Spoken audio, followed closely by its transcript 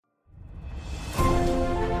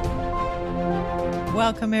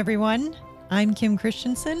Welcome, everyone. I'm Kim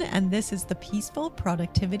Christensen, and this is the Peaceful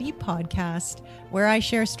Productivity Podcast, where I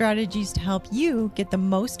share strategies to help you get the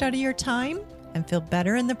most out of your time and feel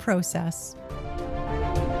better in the process.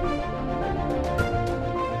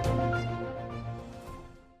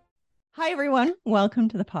 Hi, everyone. Welcome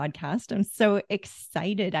to the podcast. I'm so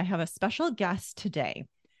excited. I have a special guest today.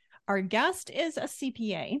 Our guest is a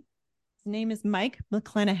CPA. His name is Mike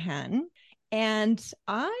McClenahan. And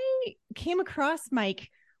I came across Mike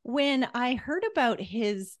when I heard about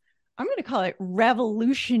his, I'm going to call it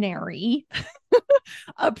revolutionary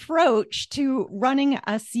approach to running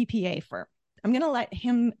a CPA firm. I'm going to let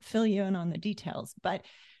him fill you in on the details. But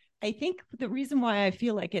I think the reason why I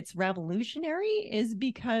feel like it's revolutionary is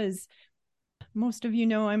because most of you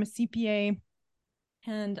know I'm a CPA.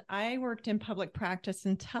 And I worked in public practice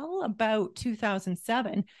until about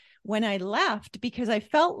 2007 when I left because I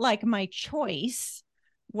felt like my choice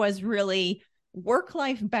was really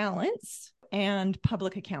work-life balance and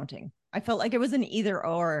public accounting. I felt like it was an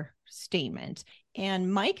either-or statement.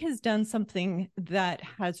 And Mike has done something that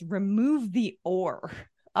has removed the or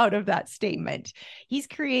out of that statement. He's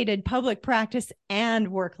created public practice and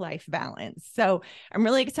work-life balance. So I'm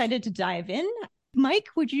really excited to dive in. Mike,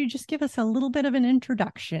 would you just give us a little bit of an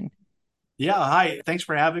introduction? Yeah, hi. Thanks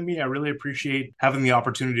for having me. I really appreciate having the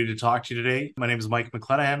opportunity to talk to you today. My name is Mike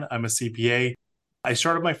McClenahan. I'm a CPA. I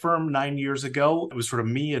started my firm 9 years ago. It was sort of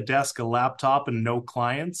me, a desk, a laptop, and no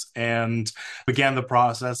clients, and began the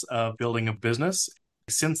process of building a business.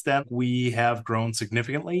 Since then, we have grown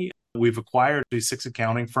significantly. We've acquired these 6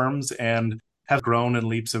 accounting firms and have grown in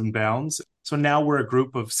leaps and bounds. So now we're a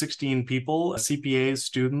group of 16 people, CPAs,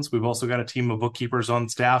 students. We've also got a team of bookkeepers on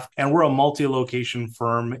staff, and we're a multi-location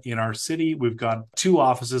firm in our city. We've got 2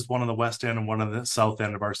 offices, one on the west end and one on the south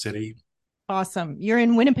end of our city. Awesome. You're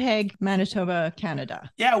in Winnipeg, Manitoba, Canada.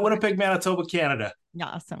 Yeah, Winnipeg, Manitoba, Canada.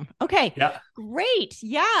 Awesome. Okay. Yeah. Great.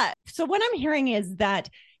 Yeah. So what I'm hearing is that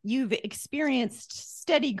you've experienced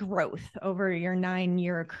steady growth over your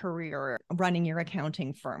 9-year career running your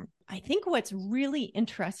accounting firm. I think what's really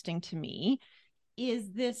interesting to me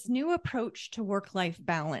is this new approach to work-life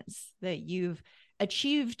balance that you've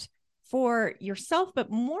achieved for yourself, but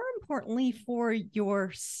more importantly, for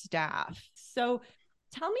your staff. So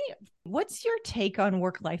tell me, what's your take on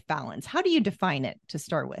work-life balance? How do you define it to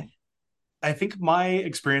start with? I think my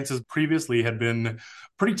experiences previously had been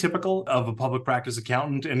pretty typical of a public practice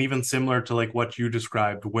accountant and even similar to like what you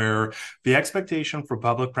described, where the expectation for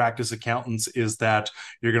public practice accountants is that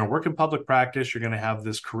you're going to work in public practice, you're going to have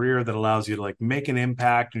this career that allows you to like make an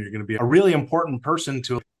impact, and you're going to be a really important person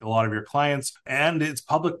to a lot of your clients. And it's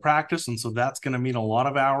public practice. And so that's going to mean a lot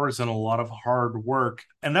of hours and a lot of hard work.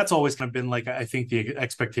 And that's always kind of been like, I think the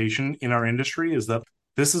expectation in our industry is that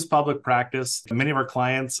this is public practice. Many of our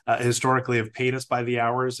clients historically have paid us by the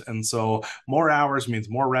hours. And so more hours means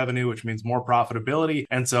more revenue, which means more profitability.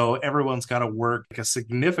 And so everyone's got to work a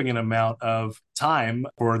significant amount of time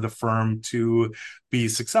for the firm to be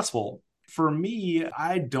successful. For me,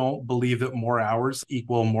 I don't believe that more hours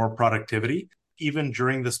equal more productivity. Even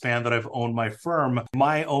during the span that I've owned my firm,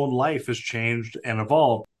 my own life has changed and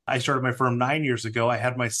evolved. I started my firm 9 years ago. I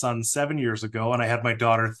had my son 7 years ago, and I had my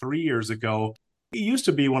daughter 3 years ago. It used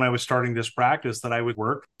to be when I was starting this practice that I would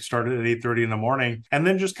work, started at 8:30 in the morning, and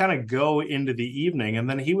then just kind of go into the evening. And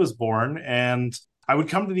then he was born, and I would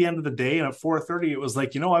come to the end of the day, and at 4:30, it was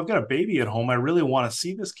like, I've got a baby at home. I really want to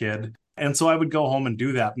see this kid. And so I would go home and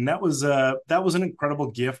do that. And that was an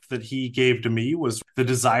incredible gift that he gave to me, was the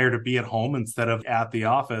desire to be at home instead of at the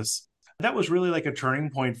office. That was really like a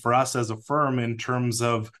turning point for us as a firm in terms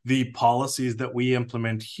of the policies that we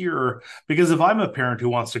implement here. Because if I'm a parent who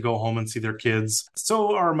wants to go home and see their kids,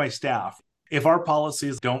 so are my staff. If our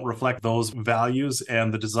policies don't reflect those values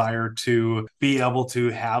and the desire to be able to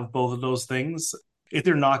have both of those things, if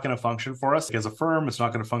they're not going to function for us as a firm, it's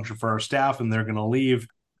not going to function for our staff, and they're going to leave.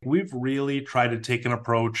 We've really tried to take an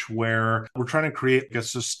approach where we're trying to create a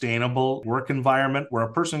sustainable work environment where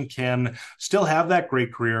a person can still have that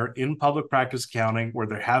great career in public practice accounting, where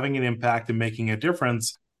they're having an impact and making a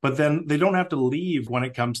difference, but then they don't have to leave when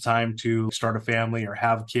it comes time to start a family or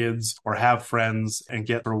have kids or have friends and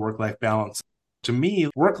get their work-life balance. To me,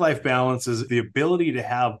 work-life balance is the ability to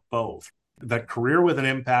have both. That career with an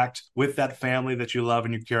impact, with that family that you love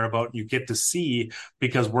and you care about, you get to see,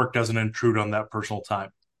 because work doesn't intrude on that personal time.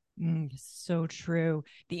 So true.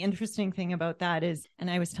 The interesting thing about that is,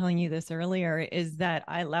 and I was telling you this earlier, is that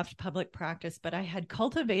I left public practice, but I had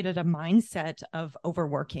cultivated a mindset of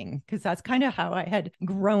overworking because that's kind of how I had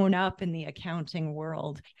grown up in the accounting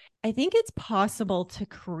world. I think it's possible to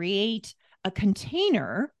create a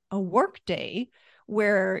container a work day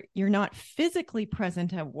where you're not physically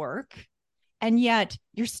present at work, and yet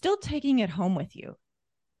you're still taking it home with you,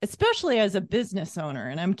 especially as a business owner.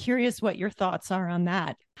 And I'm curious what your thoughts are on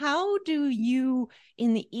that. How do you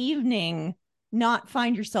in the evening not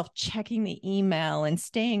find yourself checking the email and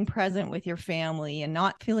staying present with your family and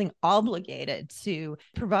not feeling obligated to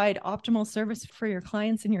provide optimal service for your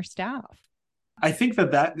clients and your staff? I think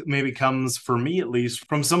that maybe comes, for me at least,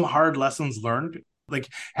 from some hard lessons learned. Like,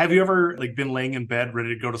 have you ever been laying in bed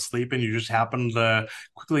ready to go to sleep and you just happen to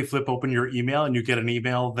quickly flip open your email and you get an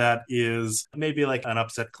email that is maybe like an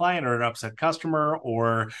upset client or an upset customer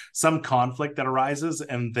or some conflict that arises,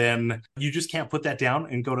 and then you just can't put that down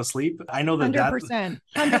and go to sleep? I know that 100%.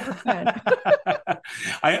 100%.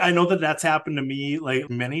 I know that that's happened to me like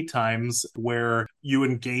many times, where you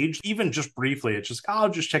engage even just briefly. It's just, I'll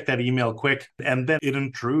just check that email quick, and then it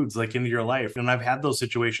intrudes like into your life. And I've had those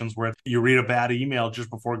situations where you read a bad email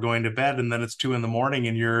just before going to bed, and then it's 2 a.m.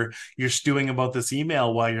 and you're stewing about this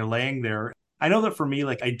email while you're laying there. I know that for me,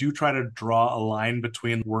 like, I do try to draw a line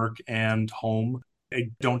between work and home. I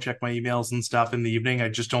don't check my emails and stuff in the evening. I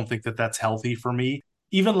just don't think that that's healthy for me.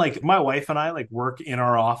 Even like my wife and I like work in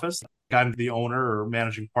our office. I'm the owner or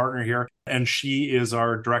managing partner here, and she is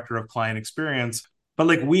our director of client experience. But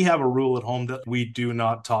like, we have a rule at home that we do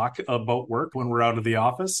not talk about work when we're out of the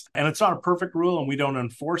office. And it's not a perfect rule and we don't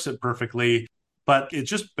enforce it perfectly. But it's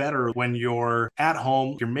just better when you're at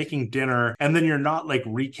home, you're making dinner, and then you're not like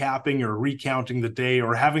recapping or recounting the day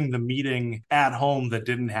or having the meeting at home that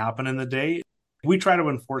didn't happen in the day. We try to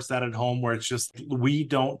enforce that at home, where it's just, we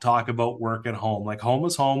don't talk about work at home. Like, home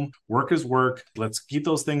is home, work is work. Let's keep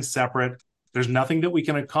those things separate. There's nothing that we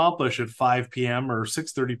can accomplish at 5 p.m. or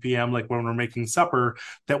 6:30 p.m., like when we're making supper,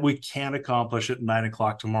 that we can't accomplish at 9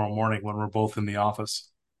 o'clock tomorrow morning when we're both in the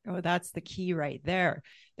office. Oh, that's the key right there.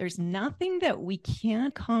 There's nothing that we can't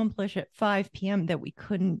accomplish at 5 p.m. that we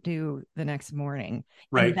couldn't do the next morning.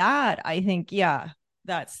 Right. And that, I think, yeah,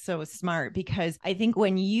 that's so smart, because I think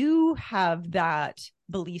when you have that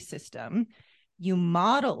belief system, you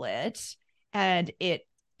model it and it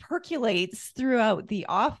percolates throughout the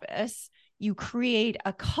office. You create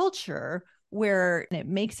a culture where it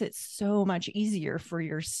makes it so much easier for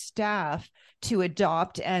your staff to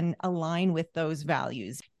adopt and align with those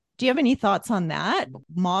values. Do you have any thoughts on that?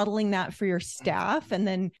 Modeling that for your staff, and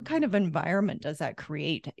then what kind of environment does that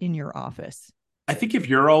create in your office? I think if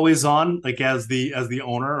you're always on, like as the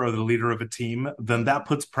owner or the leader of a team, then that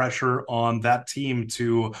puts pressure on that team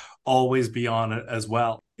to always be on it as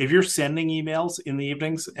well. If you're sending emails in the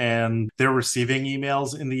evenings and they're receiving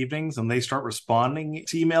emails in the evenings and they start responding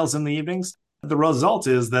to emails in the evenings, the result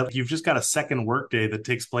is that you've just got a second workday that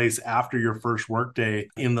takes place after your first workday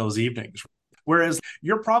in those evenings. Whereas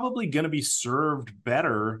you're probably going to be served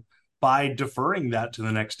better by deferring that to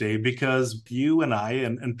the next day, because you and I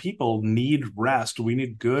and people need rest. We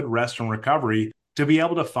need good rest and recovery to be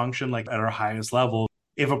able to function like at our highest level.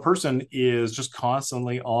 If a person is just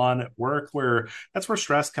constantly on at work, where that's where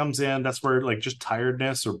stress comes in, that's where like just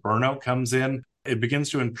tiredness or burnout comes in. It begins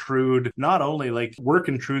to intrude, not only like work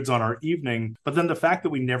intrudes on our evening, but then the fact that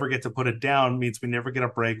we never get to put it down means we never get a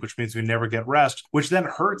break, which means we never get rest, which then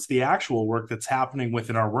hurts the actual work that's happening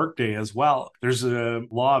within our workday as well. There's a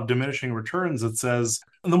law of diminishing returns that says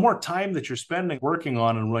the more time that you're spending working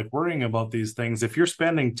on and like worrying about these things, if you're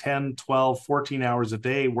spending 10, 12, 14 hours a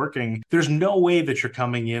day working, there's no way that you're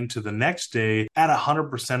coming into the next day at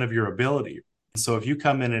 100% of your ability. So if you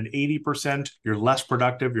come in at 80%, you're less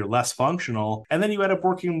productive, you're less functional, and then you end up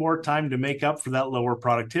working more time to make up for that lower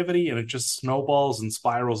productivity, and it just snowballs and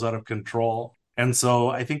spirals out of control. And so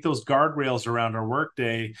I think those guardrails around our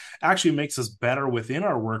workday actually makes us better within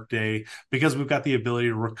our workday, because we've got the ability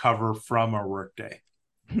to recover from our workday.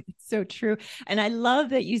 So true. And I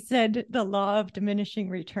love that you said the law of diminishing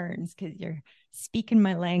returns, because you're speaking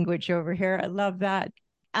my language over here. I love that.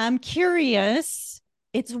 I'm curious.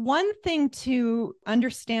 It's one thing to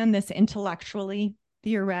understand this intellectually,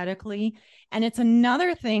 theoretically, and it's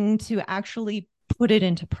another thing to actually put it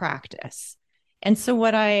into practice. And so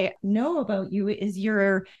what I know about you is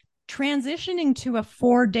you're transitioning to a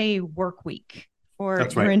 4-day work week for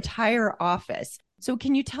your entire office. So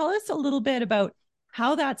can you tell us a little bit about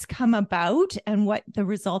how that's come about and what the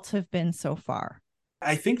results have been so far?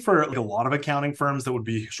 I think for like a lot of accounting firms that would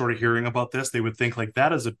be sort of hearing about this, they would think like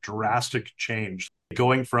that is a drastic change.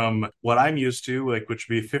 Going from what I'm used to, like which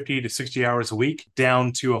would be 50 to 60 hours a week,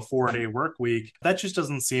 down to a 4-day work week. That just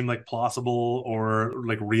doesn't seem like plausible or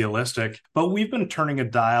like realistic. But we've been turning a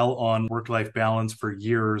dial on work-life balance for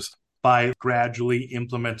years by gradually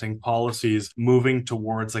implementing policies moving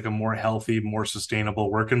towards like a more healthy, more sustainable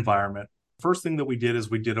work environment. First thing that we did is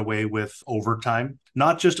we did away with overtime,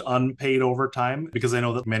 not just unpaid overtime, because I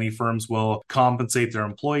know that many firms will compensate their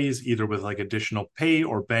employees either with like additional pay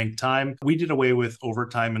or bank time. We did away with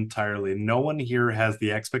overtime entirely. No one here has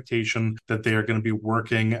the expectation that they are going to be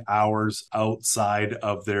working hours outside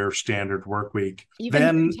of their standard work week. Even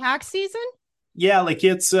during tax season? Yeah, like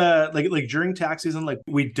it's like during tax season, like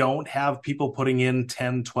we don't have people putting in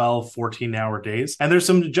 10, 12, 14-hour days. And there's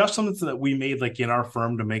some adjustments that we made like in our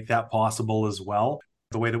firm to make that possible as well.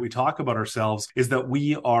 The way that we talk about ourselves is that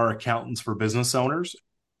we are accountants for business owners.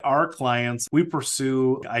 Our clients, we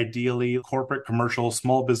pursue ideally corporate, commercial,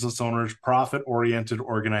 small business owners, profit-oriented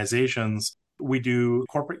organizations. We do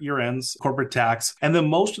corporate year ends, corporate tax, and then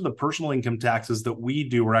most of the personal income taxes that we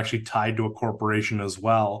do are actually tied to a corporation as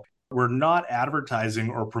well. We're not advertising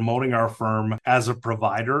or promoting our firm as a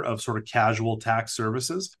provider of sort of casual tax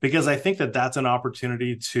services, because I think that that's an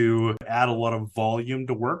opportunity to add a lot of volume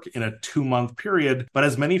to work in a 2-month period. But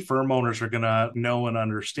as many firm owners are going to know and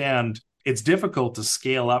understand, it's difficult to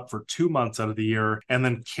scale up for 2 months out of the year and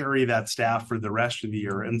then carry that staff for the rest of the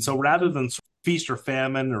year. And so rather than feast or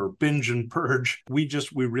famine or binge and purge, we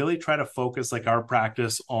really try to focus like our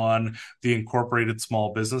practice on the incorporated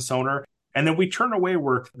small business owner. And then we turn away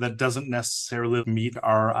work that doesn't necessarily meet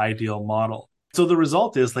our ideal model. So the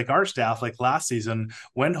result is like our staff, like last season,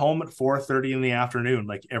 went home at 4:30 in the afternoon,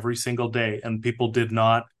 like every single day. And people did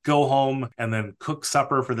not go home and then cook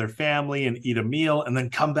supper for their family and eat a meal and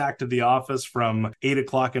then come back to the office from 8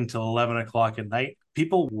 o'clock until 11 o'clock at night.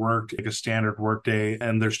 People worked like a standard work day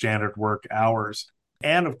and their standard work hours.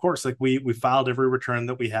 And of course, like we filed every return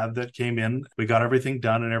that we had that came in. We got everything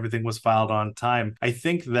done and everything was filed on time. I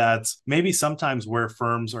think that maybe sometimes where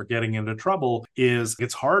firms are getting into trouble is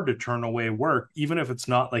it's hard to turn away work, even if it's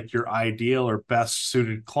not like your ideal or best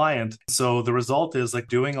suited client. So the result is like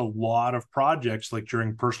doing a lot of projects like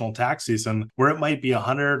during personal tax season, where it might be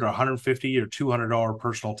 100 or 150 or $200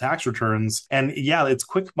 personal tax returns. And yeah, it's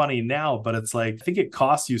quick money now, but it's like, I think it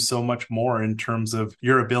costs you so much more in terms of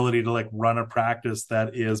your ability to like run a practice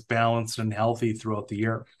that is balanced and healthy throughout the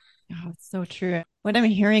year. Oh, it's so true. What I'm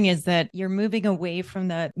hearing is that you're moving away from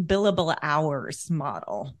the billable hours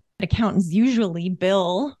model. Accountants usually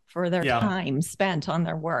bill for their time spent on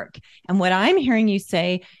their work. And what I'm hearing you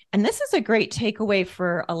say, and this is a great takeaway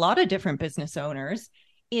for a lot of different business owners,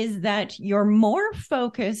 is that you're more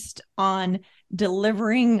focused on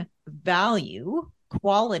delivering value,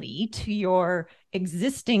 quality to your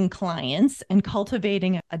existing clients and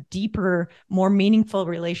cultivating a deeper, more meaningful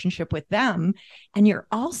relationship with them. And you're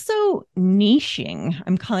also niching.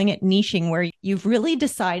 I'm calling it niching, where you've really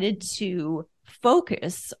decided to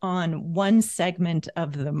focus on one segment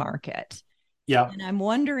of the market. Yeah. And I'm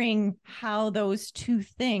wondering how those two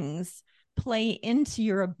things play into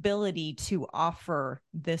your ability to offer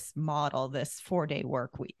this model, this 4-day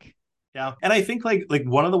work week. Yeah. And I think like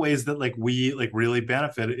one of the ways that like we like really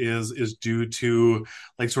benefit is due to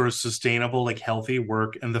like sort of sustainable, like healthy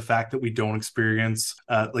work, and the fact that we don't experience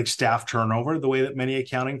like staff turnover the way that many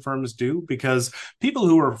accounting firms do, because people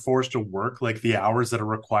who are forced to work like the hours that are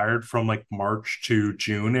required from like March to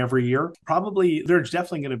June every year, probably there's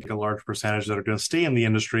definitely going to be a large percentage that are going to stay in the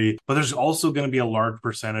industry, but there's also going to be a large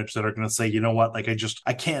percentage that are going to say, you know what, like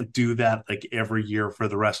I can't do that like every year for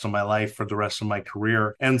the rest of my life, for the rest of my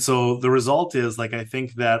career. And so the result is like, I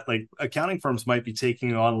think that like accounting firms might be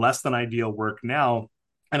taking on less than ideal work now.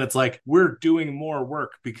 And it's like, we're doing more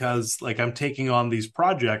work because like I'm taking on these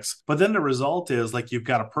projects. But then the result is like, you've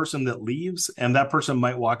got a person that leaves and that person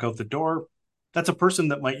might walk out the door. That's a person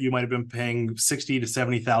that you might have been paying $60,000 to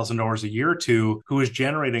 $70,000 a year to, who is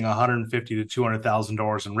generating $150,000 to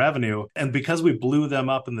 $200,000 in revenue. And because we blew them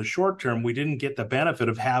up in the short term, we didn't get the benefit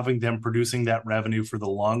of having them producing that revenue for the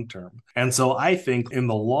long term. And so I think in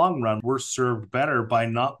the long run, we're served better by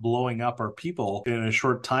not blowing up our people in a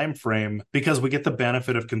short time frame, because we get the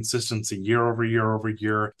benefit of consistency year over year over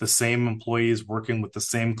year, the same employees working with the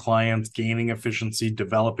same clients, gaining efficiency,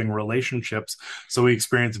 developing relationships. So we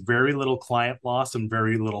experience very little client loss and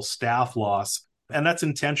very little staff loss. And that's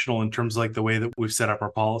intentional in terms of like the way that we've set up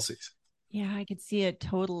our policies. Yeah, I could see it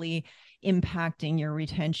totally impacting your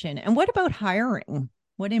retention. And what about hiring?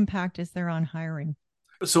 What impact is there on hiring?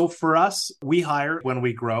 So for us, we hire when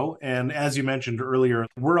we grow. And as you mentioned earlier,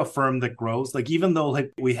 we're a firm that grows. Like even though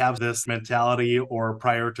like we have this mentality or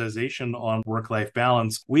prioritization on work-life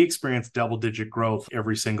balance, we experience double-digit growth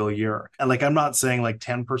every single year. And like I'm not saying like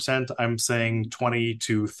 10%, I'm saying 20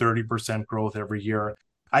 to 30% growth every year.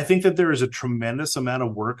 I think that there is a tremendous amount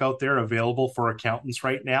of work out there available for accountants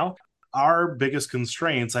right now. our biggest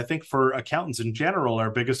constraints, I think for accountants in general,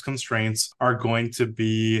 our biggest constraints are going to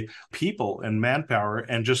be people and manpower,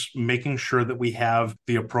 and just making sure that we have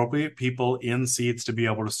the appropriate people in seats to be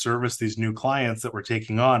able to service these new clients that we're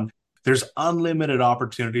taking on. There's unlimited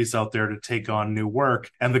opportunities out there to take on new work.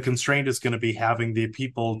 And the constraint is going to be having the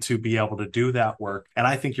people to be able to do that work. And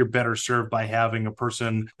I think you're better served by having a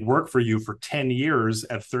person work for you for 10 years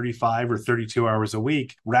at 35 or 32 hours a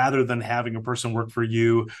week, rather than having a person work for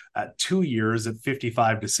you at 2 years at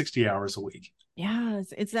 55 to 60 hours a week. Yeah,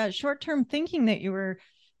 it's that short-term thinking that you were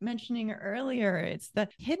mentioning earlier. It's the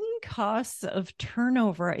hidden costs of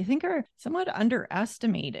turnover, I think, are somewhat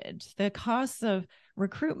underestimated. The costs of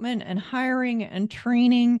recruitment and hiring and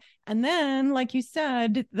training. And then, like you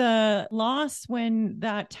said, the loss when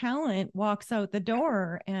that talent walks out the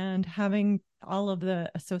door and having all of the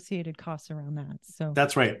associated costs around that. So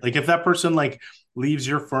that's right. Like if that person leaves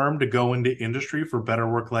your firm to go into industry for better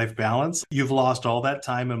work-life balance, you've lost all that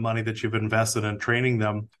time and money that you've invested in training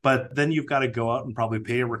them. But then you've got to go out and probably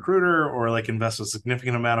pay a recruiter or invest a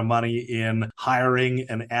significant amount of money in hiring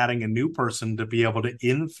and adding a new person to be able to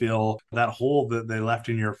infill that hole that they left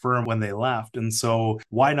in your firm when they left. And so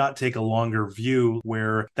why not take a longer view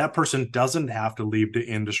where that person doesn't have to leave to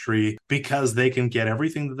industry, because they can get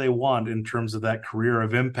everything that they want in terms of that career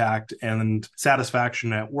of impact and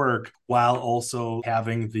satisfaction at work, while also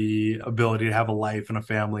having the ability to have a life and a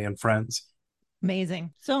family and friends.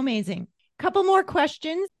 Amazing. So amazing. Couple more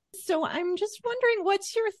questions. So I'm just wondering,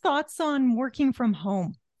 what's your thoughts on working from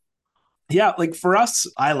home? Yeah, for us,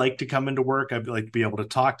 I like to come into work. I like to be able to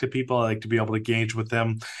talk to people. I like to be able to engage with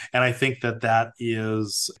them. And I think that that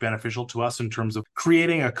is beneficial to us in terms of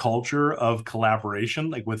creating a culture of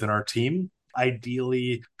collaboration, within our team.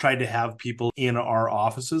 Ideally, try to have people in our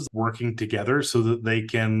offices working together so that they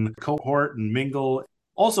can cohort and mingle.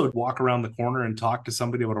 Also, walk around the corner and talk to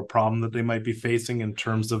somebody about a problem that they might be facing in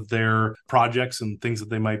terms of their projects and things that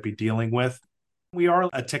they might be dealing with. We are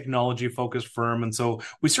a technology focused firm. And so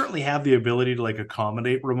we certainly have the ability to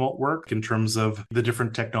accommodate remote work. In terms of the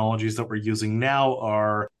different technologies that we're using now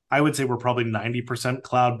are, I would say we're probably 90%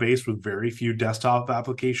 cloud-based with very few desktop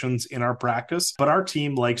applications in our practice. But our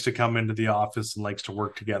team likes to come into the office and likes to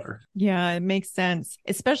work together. Yeah, it makes sense,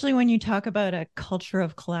 especially when you talk about a culture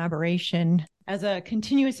of collaboration. As a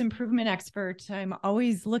continuous improvement expert, I'm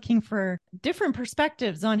always looking for different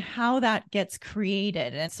perspectives on how that gets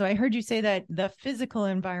created. And so I heard you say that the physical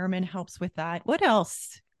environment helps with that. What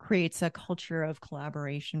else creates a culture of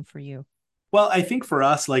collaboration for you? Well, I think for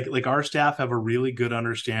us, our staff have a really good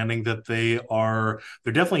understanding that they're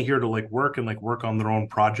definitely here to work and work on their own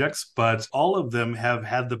projects, but all of them have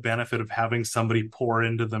had the benefit of having somebody pour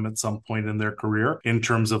into them at some point in their career in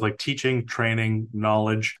terms of teaching, training,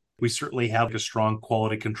 knowledge. We certainly have a strong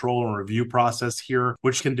quality control and review process here,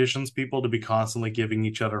 which conditions people to be constantly giving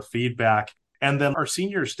each other feedback. And then our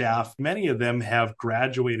senior staff, many of them have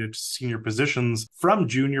graduated to senior positions from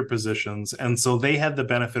junior positions. And so they had the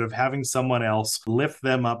benefit of having someone else lift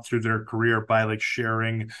them up through their career by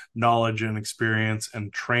sharing knowledge and experience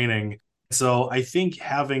and training. So I think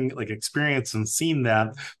having experience and seen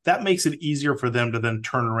that makes it easier for them to then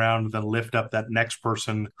turn around and then lift up that next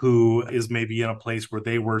person who is maybe in a place where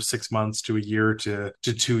they were 6 months to a year to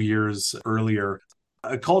 2 years earlier.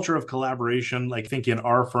 A culture of collaboration, I think in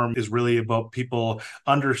our firm, is really about people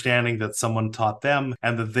understanding that someone taught them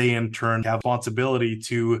and that they in turn have responsibility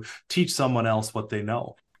to teach someone else what they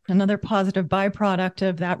know. Another positive byproduct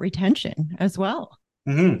of that retention as well.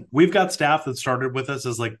 Mm-hmm. We've got staff that started with us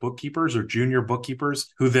as bookkeepers or junior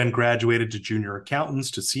bookkeepers who then graduated to junior accountants,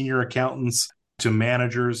 to senior accountants, to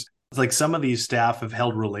managers. Some of these staff have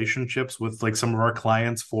held relationships with some of our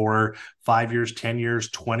clients for 5 years, 10 years,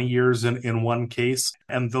 20 years in one case.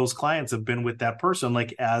 And those clients have been with that person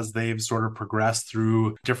as they've sort of progressed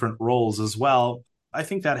through different roles as well. I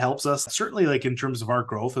think that helps us certainly in terms of our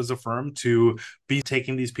growth as a firm to be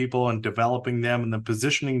taking these people and developing them and then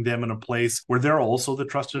positioning them in a place where they're also the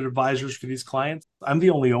trusted advisors for these clients. I'm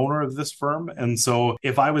the only owner of this firm. And so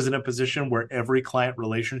if I was in a position where every client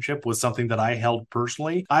relationship was something that I held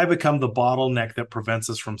personally, I become the bottleneck that prevents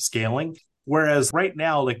us from scaling. Whereas right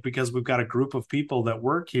now, because we've got a group of people that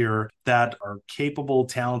work here that are capable,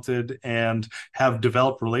 talented, and have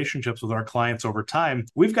developed relationships with our clients over time,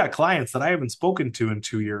 we've got clients that I haven't spoken to in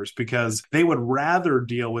 2 years because they would rather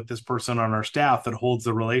deal with this person on our staff that holds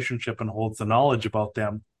the relationship and holds the knowledge about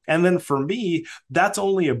them. And then for me, that's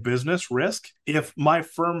only a business risk if my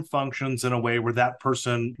firm functions in a way where that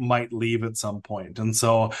person might leave at some point. And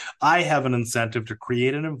so I have an incentive to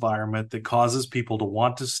create an environment that causes people to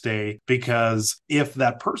want to stay, because if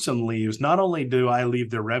that person leaves, not only do I leave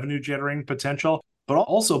their revenue generating potential, but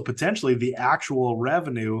also potentially the actual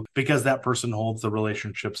revenue because that person holds the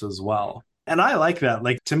relationships as well. And I like that.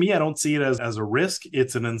 Like to me, I don't see it as a risk.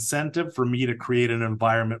 It's an incentive for me to create an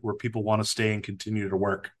environment where people want to stay and continue to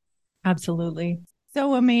work. Absolutely.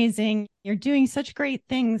 So amazing. You're doing such great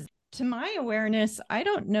things. To my awareness, I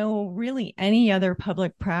don't know really any other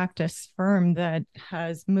public practice firm that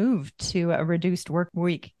has moved to a reduced work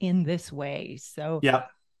week in this way. So Yeah.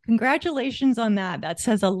 congratulations on that. That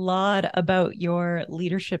says a lot about your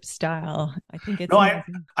leadership style. I think it's No,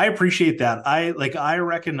 amazing. I appreciate that. I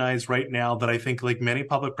recognize right now that I think like many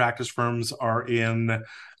public practice firms are in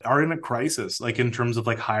a crisis, like in terms of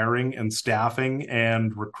like hiring and staffing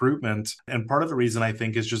and recruitment. And part of the reason I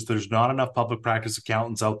think is just there's not enough public practice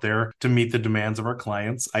accountants out there to meet the demands of our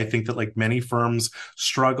clients. I think that like many firms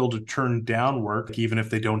struggle to turn down work, even if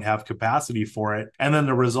they don't have capacity for it. And then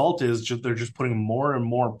the result is they're just putting more and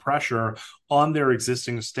more pressure on their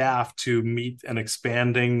existing staff to meet an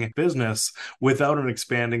expanding business without an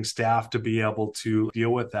expanding staff to be able to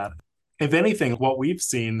deal with that. If anything, what we've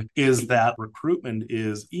seen is that recruitment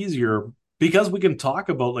is easier because we can talk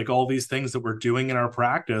about like all these things that we're doing in our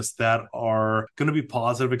practice that are going to be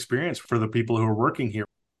positive experience for the people who are working here.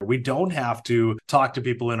 We don't have to talk to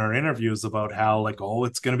people in our interviews about how like, oh,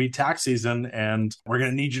 it's going to be tax season and we're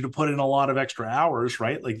going to need you to put in a lot of extra hours,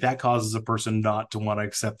 right? Like that causes a person not to want to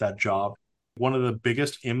accept that job. One of the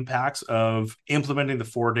biggest impacts of implementing the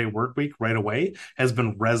 4-day work week right away has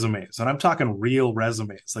been resumes. And I'm talking real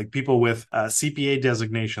resumes, like people with CPA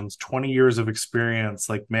designations, 20 years of experience,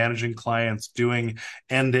 like managing clients, doing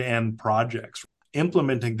end-to-end projects.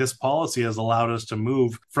 Implementing this policy has allowed us to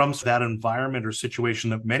move from that environment or situation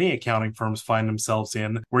that many accounting firms find themselves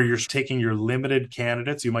in, where you're taking your limited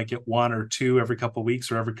candidates, you might get one or two every couple of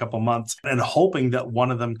weeks or every couple of months, and hoping that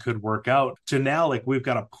one of them could work out, to now like we've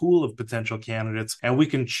got a pool of potential candidates and we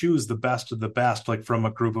can choose the best of the best, like from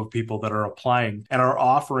a group of people that are applying. And our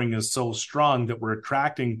offering is so strong that we're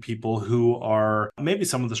attracting people who are maybe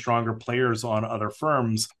some of the stronger players on other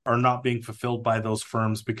firms are not being fulfilled by those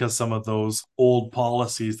firms because some of those old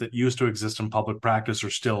policies that used to exist in public practice are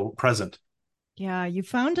still present. Yeah, you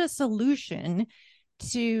found a solution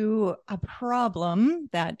to a problem,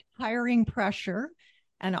 that hiring pressure,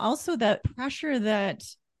 and also that pressure that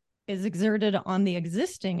is exerted on the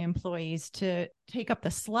existing employees to take up the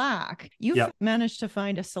slack. You've managed to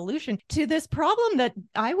find a solution to this problem that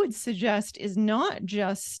I would suggest is not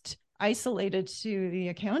just isolated to the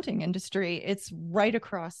accounting industry. It's right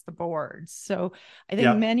across the board. So I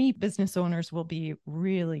think many business owners will be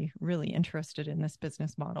really, really interested in this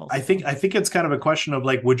business model. I think it's kind of a question of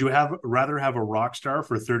like, would you rather have a rock star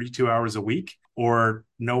for 32 hours a week or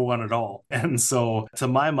no one at all? And so to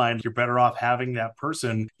my mind, you're better off having that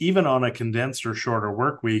person even on a condensed or shorter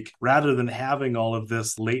work week rather than having all of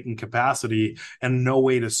this latent capacity and no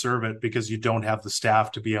way to serve it because you don't have the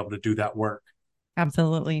staff to be able to do that work.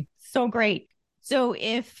 Absolutely. So great. So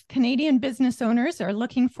if Canadian business owners are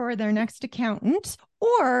looking for their next accountant,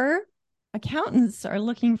 or accountants are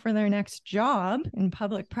looking for their next job in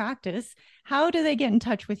public practice, how do they get in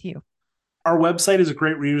touch with you? Our website is a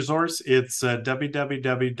great resource. It's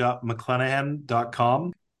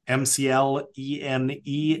www.mclenahan.com,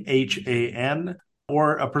 MCLENEHAN,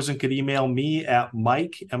 or a person could email me at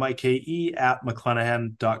Mike, MIKE, at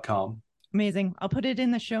mclenahan.com. Amazing. I'll put it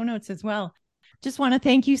in the show notes as well. Just want to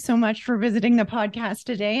thank you so much for visiting the podcast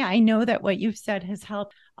today. I know that what you've said has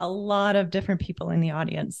helped a lot of different people in the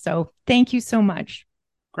audience. So thank you so much.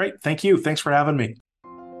 Great. Thank you. Thanks for having me.